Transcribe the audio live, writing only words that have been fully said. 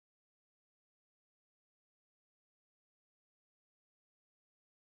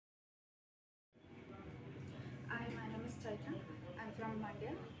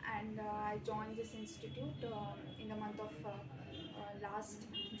and I joined this institute in the month of last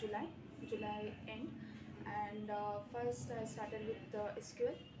July end. And first I started with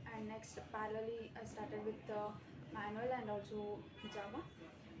SQL, and next parallelly I started with manual and also Java,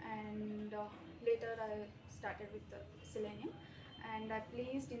 and later I started with Selenium, and I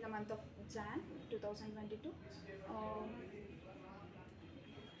placed in the month of Jan 2022.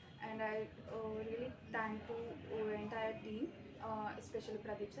 And I really thank to entire team, especially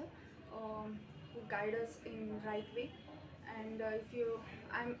Pradeep sir, who guide us in right way. And if you,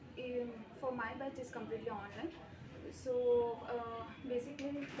 for my batch is completely online. So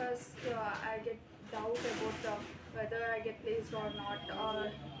basically, first I get doubt about whether I get placed or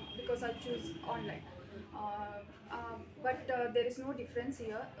not, because I choose online. But there is no difference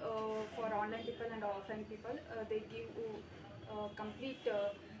here for online people and offline people. They give complete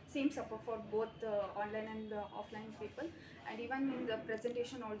same support for both online and offline people. And even in the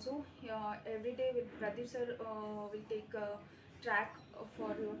presentation also, every day with Pradeep sir will take track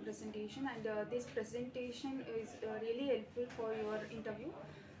for your presentation, and this presentation is really helpful for your interview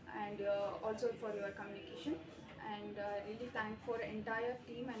and also for your communication. And really thank for entire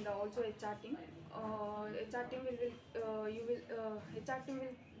team and also HR team. HR team HR team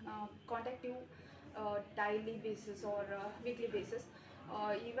will contact you daily basis or weekly basis.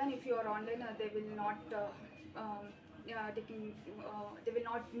 Even if you are online, they will not they will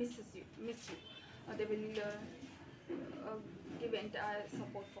not miss you. They will give entire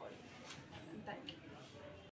support for you. Thank you.